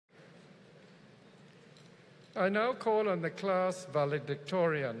I now call on the class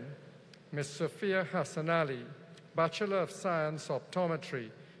valedictorian, Ms. Sofiyya Hassanali, Bachelor of Science, Optometry,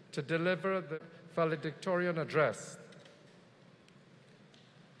 to deliver the valedictorian address.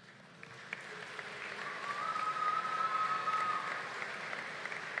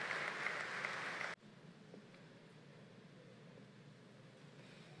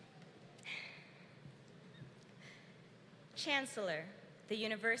 Chancellor, the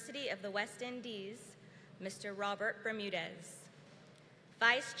University of the West Indies, Mr. Robert Bermudez.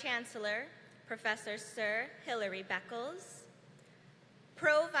 Vice Chancellor, Professor Sir Hilary Beckles.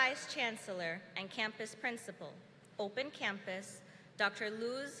 Pro-Vice Chancellor and Campus Principal, Open Campus, Dr.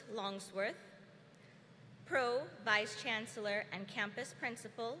 Luz Longsworth. Pro-Vice Chancellor and Campus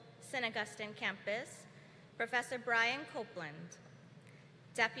Principal, St. Augustine Campus, Professor Brian Copeland.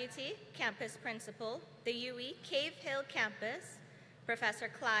 Deputy Campus Principal, the UE Cave Hill Campus, Professor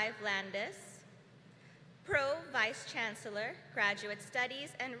Clive Landis. Pro-Vice Chancellor, Graduate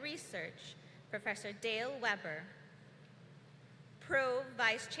Studies and Research, Professor Dale Weber.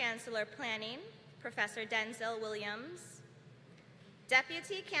 Pro-Vice Chancellor Planning, Professor Denzel Williams.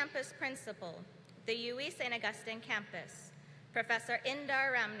 Deputy Campus Principal, the UE St. Augustine Campus, Professor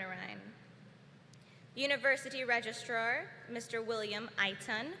Indar Ramnarayan. University Registrar, Mr. William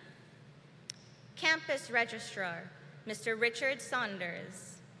Aiton. Campus Registrar, Mr. Richard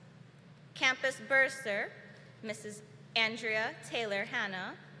Saunders. Campus Bursar, Mrs. Andrea Taylor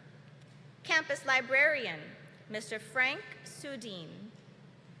Hanna. Campus Librarian, Mr. Frank Sudin.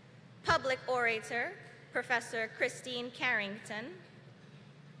 Public Orator, Professor Christine Carrington.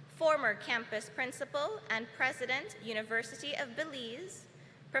 Former Campus Principal and President, University of Belize,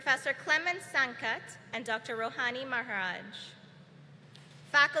 Professor Clement Sankat and Dr. Rohani Maharaj.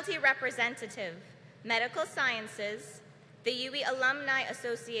 Faculty Representative, Medical Sciences, the UE Alumni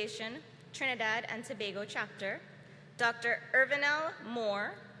Association, Trinidad and Tobago Chapter, Dr. Irvinel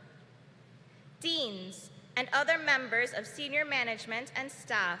Moore. Deans and other members of senior management and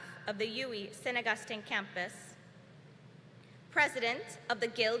staff of the UE St. Augustine Campus. President of the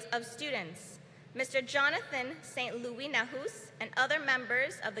Guild of Students, Mr. Jonathan St. Louis Nahus and other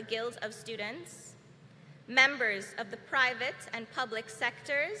members of the Guild of Students, members of the private and public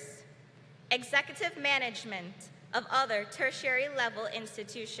sectors, executive management of other tertiary level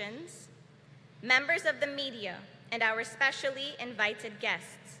institutions, members of the media and our specially invited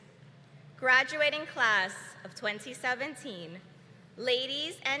guests, graduating class of 2017,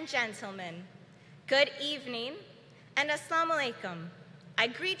 ladies and gentlemen, good evening and assalamu alaikum. I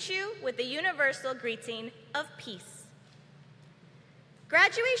greet you with the universal greeting of peace.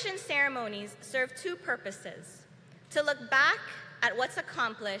 Graduation ceremonies serve two purposes: to look back at what's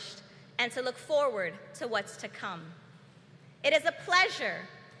accomplished and to look forward to what's to come. It is a pleasure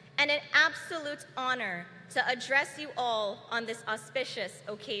and an absolute honor to address you all on this auspicious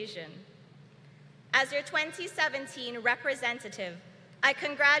occasion. As your 2017 representative, I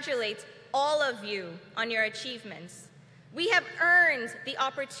congratulate all of you on your achievements. We have earned the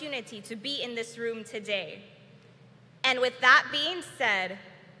opportunity to be in this room today. And with that being said,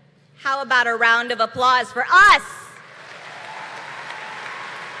 how about a round of applause for us?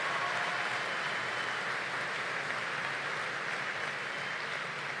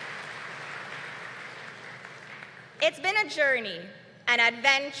 It's been a journey, an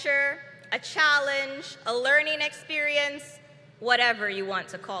adventure, a challenge, a learning experience, whatever you want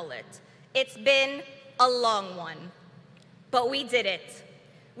to call it. It's been a long one, but we did it.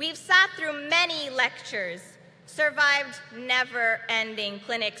 We've sat through many lectures, survived never-ending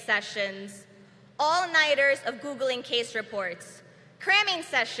clinic sessions, all-nighters of Googling case reports, cramming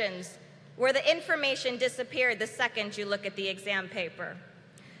sessions where the information disappeared the second you look at the exam paper,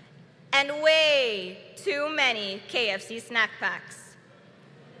 and way too many KFC snack packs.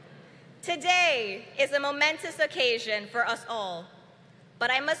 Today is a momentous occasion for us all, but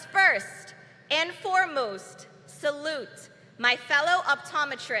I must first and foremost salute my fellow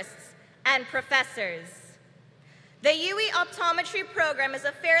optometrists and professors. The UE Optometry program is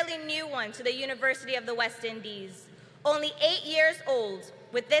a fairly new one to the University of the West Indies, only 8 years old,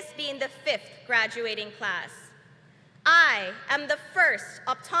 with this being the 5th graduating class. I am the first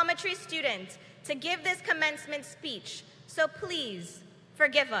optometry student to give this commencement speech, so please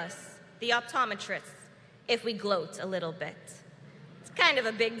forgive us, the optometrists, if we gloat a little bit. It's kind of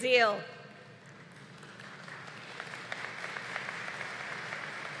a big deal.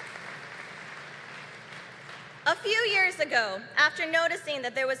 A few years ago, after noticing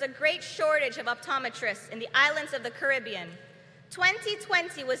that there was a great shortage of optometrists in the islands of the Caribbean,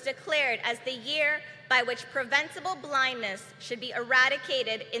 2020 was declared as the year by which preventable blindness should be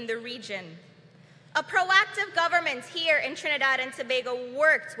eradicated in the region. A proactive government here in Trinidad and Tobago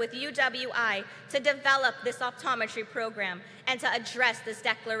worked with UWI to develop this optometry program and to address this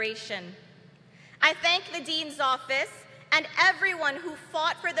declaration. I thank the Dean's Office and everyone who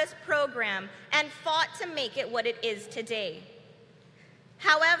fought for this program and fought to make it what it is today.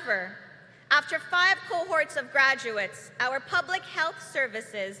 However, after 5 cohorts of graduates, our public health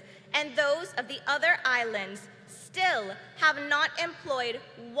services and those of the other islands still have not employed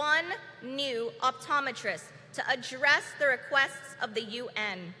one new optometrist to address the requests of the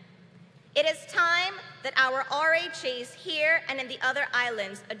UN. It is time that our RHAs here and in the other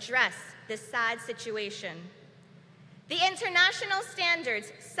islands address this sad situation. The international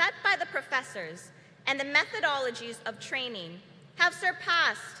standards set by the professors and the methodologies of training have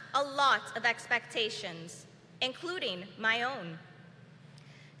surpassed a lot of expectations, including my own.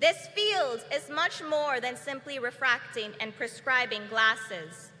 This field is much more than simply refracting and prescribing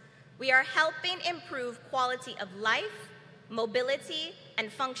glasses. We are helping improve quality of life, mobility, and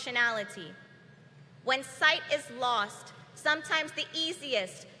functionality. When sight is lost, sometimes the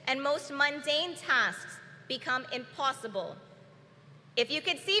easiest and most mundane tasks become impossible. If you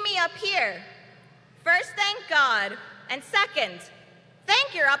could see me up here, first, thank God, and second,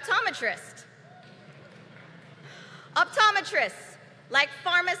 thank your optometrist. Optometrists, like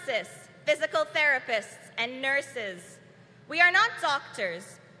pharmacists, physical therapists, and nurses, we are not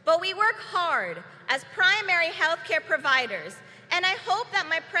doctors, but we work hard as primary healthcare providers, and I hope that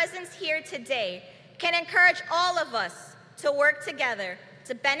my presence here today can encourage all of us to work together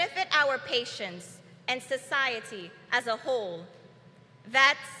to benefit our patients and society as a whole.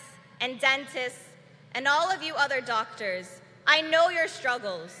 Vets and dentists and all of you other doctors, I know your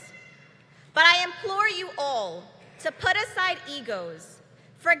struggles, but I implore you all to put aside egos,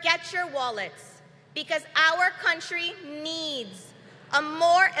 forget your wallets, because our country needs a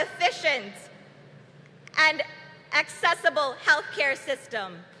more efficient and accessible healthcare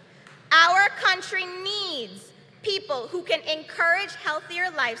system. Our country needs people who can encourage healthier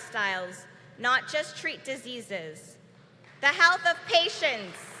lifestyles, not just treat diseases. The health of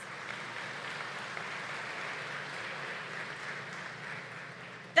patients,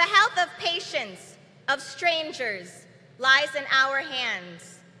 of strangers, lies in our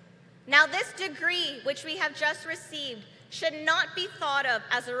hands. Now, this degree which we have just received should not be thought of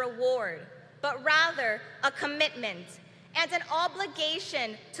as a reward, but rather a commitment and an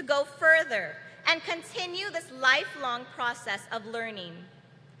obligation to go further and continue this lifelong process of learning.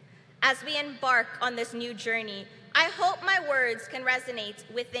 As we embark on this new journey, I hope my words can resonate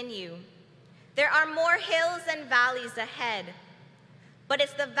within you. There are more hills and valleys ahead, but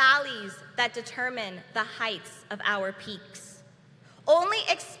it's the valleys that determine the heights of our peaks. Only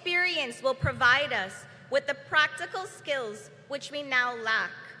experience will provide us with the practical skills which we now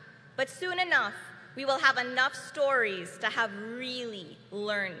lack, but soon enough, we will have enough stories to have really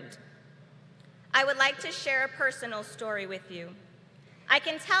learned. I would like to share a personal story with you. I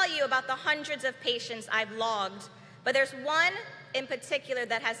can tell you about the hundreds of patients I've logged, but there's one in particular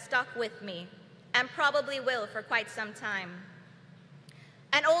that has stuck with me, and probably will for quite some time.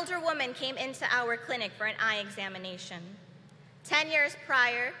 An older woman came into our clinic for an eye examination. 10 years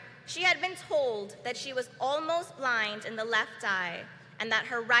prior, she had been told that she was almost blind in the left eye and that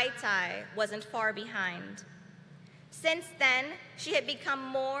her right eye wasn't far behind. Since then, she had become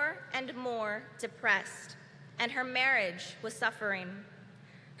more and more depressed, and her marriage was suffering.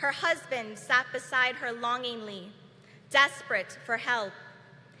 Her husband sat beside her longingly, desperate for help.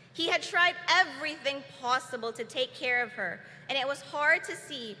 He had tried everything possible to take care of her, and it was hard to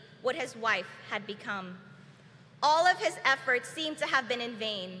see what his wife had become. All of his efforts seemed to have been in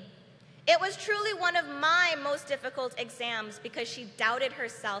vain. It was truly one of my most difficult exams because she doubted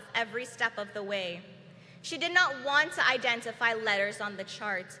herself every step of the way. She did not want to identify letters on the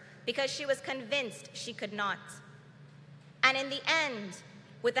chart because she was convinced she could not. And in the end,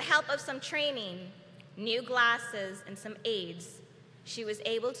 with the help of some training, new glasses, and some aids, she was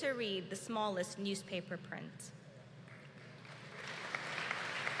able to read the smallest newspaper print.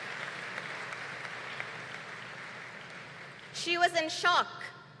 She was in shock.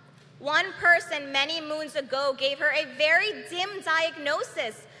 One person many moons ago gave her a very dim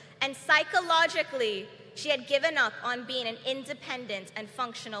diagnosis, and psychologically, she had given up on being an independent and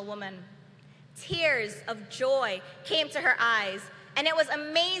functional woman. Tears of joy came to her eyes, and it was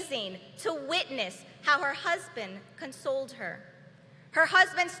amazing to witness how her husband consoled her. Her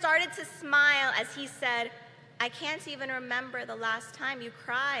husband started to smile as he said, "I can't even remember the last time you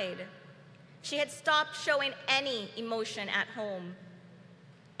cried." She had stopped showing any emotion at home.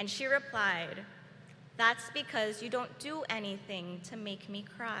 And she replied, "That's because you don't do anything to make me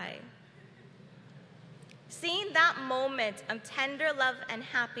cry." Seeing that moment of tender love and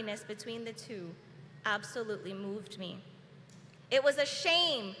happiness between the two absolutely moved me. It was a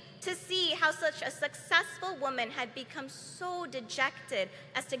shame to see how such a successful woman had become so dejected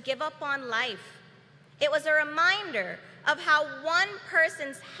as to give up on life. It was a reminder of how one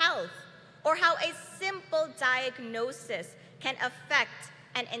person's health or how a simple diagnosis can affect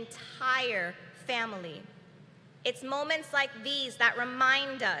an entire family. It's moments like these that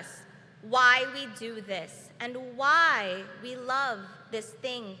remind us why we do this and why we love this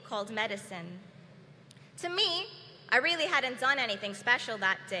thing called medicine. To me, I really hadn't done anything special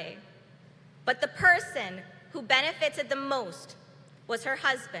that day, but the person who benefited the most was her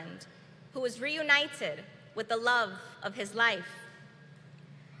husband, who was reunited with the love of his life.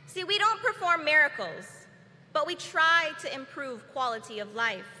 See, we don't perform miracles, but we try to improve quality of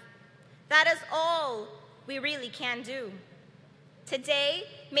life. That is all we really can do. Today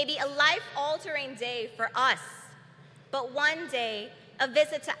may be a life-altering day for us, but one day, a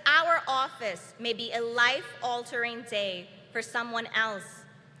visit to our office may be a life-altering day for someone else.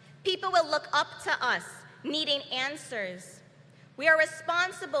 People will look up to us, needing answers. We are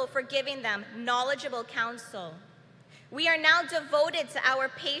responsible for giving them knowledgeable counsel. We are now devoted to our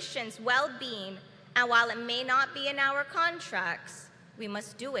patients' well-being, and while it may not be in our contracts, we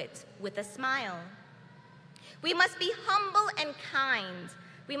must do it with a smile. We must be humble and kind.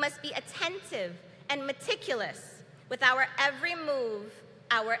 We must be attentive and meticulous with our every move,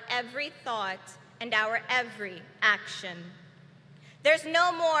 our every thought, and our every action. There's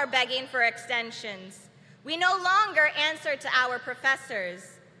no more begging for extensions. We no longer answer to our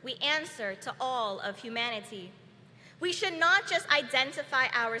professors. We answer to all of humanity. We should not just identify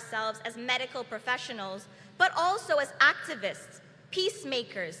ourselves as medical professionals, but also as activists,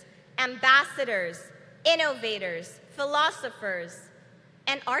 peacemakers, ambassadors, innovators, philosophers,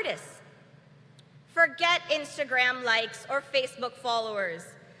 and artists. Forget Instagram likes or Facebook followers.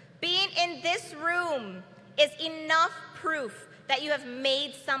 Being in this room is enough proof that you have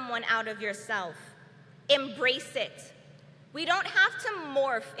made someone out of yourself. Embrace it. We don't have to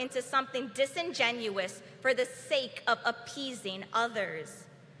morph into something disingenuous for the sake of appeasing others.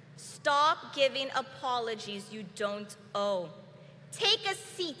 Stop giving apologies you don't owe. Take a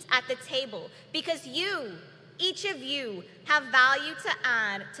seat at the table because you, each of you, have value to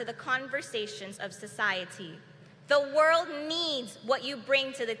add to the conversations of society. The world needs what you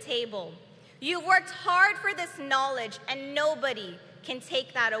bring to the table. You've worked hard for this knowledge and nobody can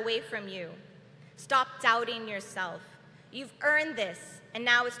take that away from you. Stop doubting yourself. You've earned this, and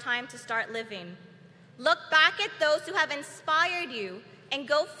now it's time to start living. Look back at those who have inspired you and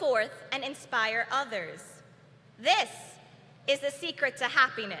go forth and inspire others. This is the secret to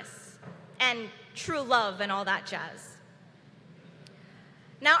happiness and true love and all that jazz.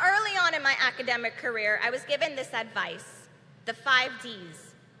 Now, early on in my academic career, I was given this advice, the 5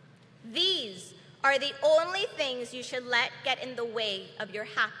 Ds. These are the only things you should let get in the way of your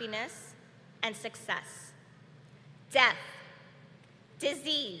happiness and success. Death,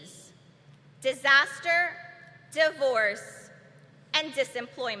 disease, disaster, divorce, and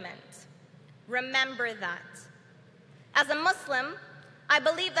disemployment. Remember that. As a Muslim, I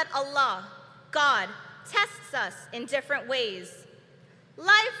believe that Allah, God, tests us in different ways.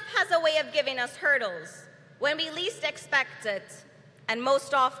 Life has a way of giving us hurdles when we least expect it, and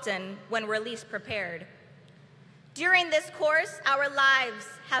most often when we're least prepared. During this course, our lives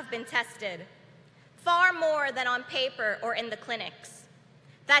have been tested, far more than on paper or in the clinics.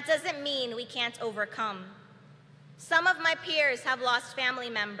 That doesn't mean we can't overcome. Some of my peers have lost family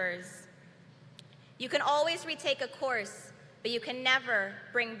members. You can always retake a course, but you can never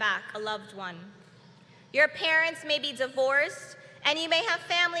bring back a loved one. Your parents may be divorced, and you may have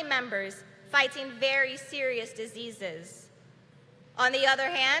family members fighting very serious diseases. On the other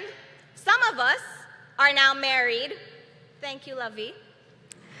hand, some of us are now married. Thank you, Lovey.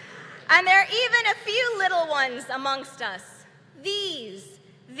 And there are even a few little ones amongst us. These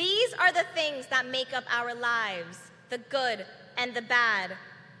are the things that make up our lives, the good and the bad.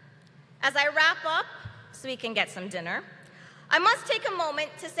 As I wrap up, so we can get some dinner, I must take a moment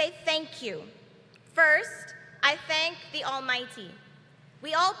to say thank you. First, I thank the Almighty.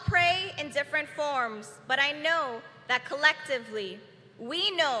 We all pray in different forms, but I know that collectively, we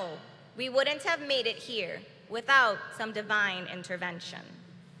know we wouldn't have made it here without some divine intervention.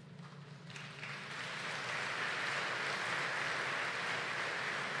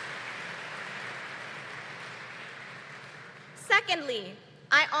 Secondly,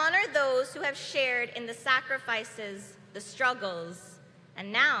 I honor those who have shared in the sacrifices, the struggles,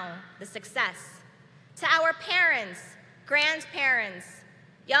 and now the success. To our parents, grandparents,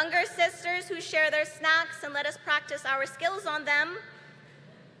 Younger sisters who share their snacks and let us practice our skills on them.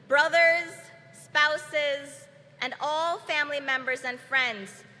 Brothers, spouses, and all family members and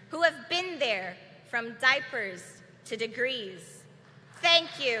friends who have been there from diapers to degrees. Thank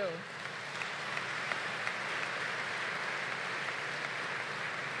you.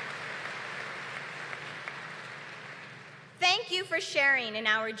 Thank you for sharing in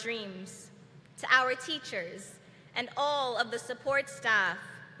our dreams. To our teachers and all of the support staff,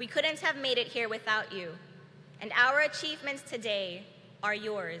 we couldn't have made it here without you, and our achievements today are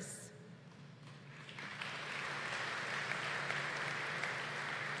yours.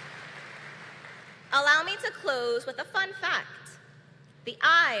 Allow me to close with a fun fact. The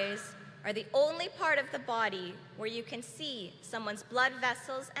eyes are the only part of the body where you can see someone's blood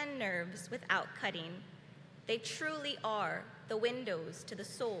vessels and nerves without cutting. They truly are the windows to the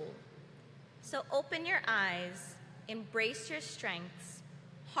soul. So open your eyes, embrace your strengths,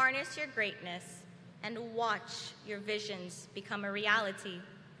 harness your greatness, and watch your visions become a reality.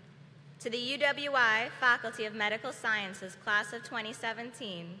 To the UWI Faculty of Medical Sciences, class of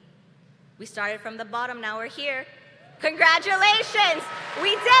 2017, we started from the bottom, now we're here. Congratulations, we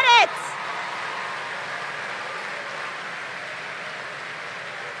did it!